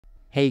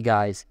Hey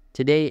guys,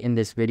 today in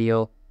this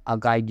video, I'll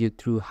guide you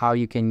through how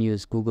you can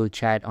use Google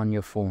Chat on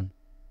your phone.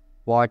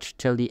 Watch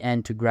till the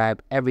end to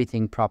grab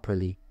everything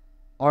properly.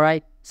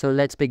 Alright, so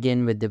let's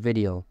begin with the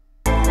video.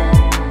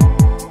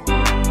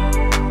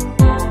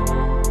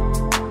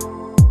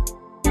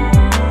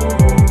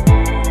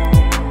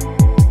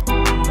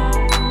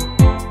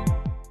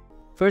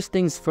 First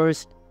things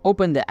first,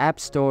 open the App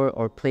Store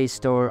or Play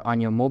Store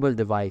on your mobile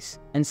device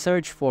and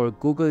search for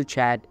Google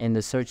Chat in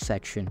the search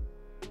section.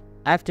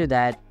 After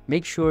that,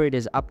 make sure it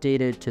is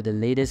updated to the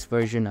latest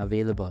version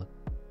available.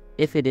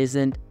 If it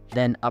isn't,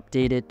 then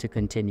update it to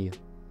continue.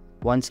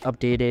 Once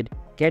updated,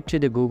 get to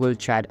the Google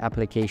Chat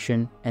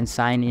application and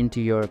sign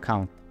into your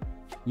account.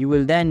 You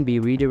will then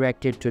be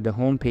redirected to the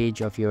home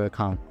page of your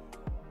account.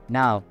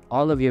 Now,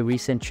 all of your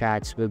recent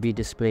chats will be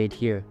displayed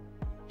here.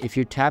 If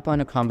you tap on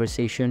a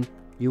conversation,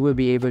 you will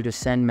be able to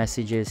send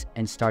messages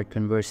and start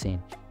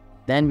conversing.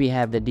 Then we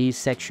have the Ds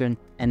section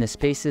and the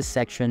Spaces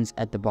sections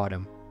at the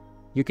bottom.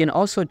 You can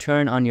also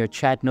turn on your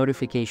chat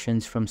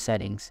notifications from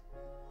settings.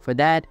 For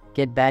that,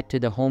 get back to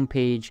the home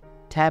page,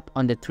 tap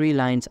on the three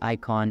lines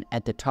icon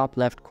at the top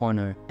left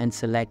corner and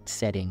select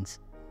Settings.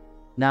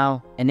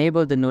 Now,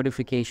 enable the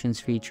notifications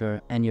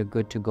feature and you're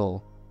good to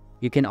go.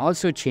 You can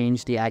also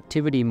change the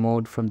activity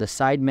mode from the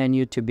side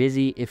menu to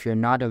busy if you're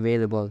not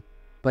available,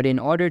 but in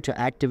order to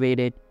activate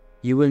it,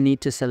 you will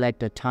need to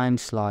select a time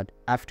slot,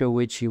 after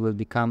which you will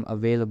become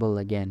available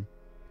again.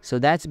 So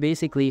that's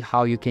basically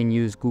how you can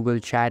use Google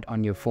Chat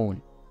on your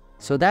phone.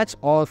 So that's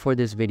all for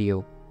this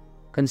video.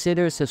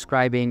 Consider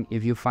subscribing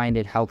if you find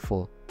it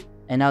helpful,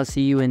 and I'll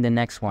see you in the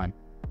next one.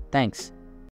 Thanks.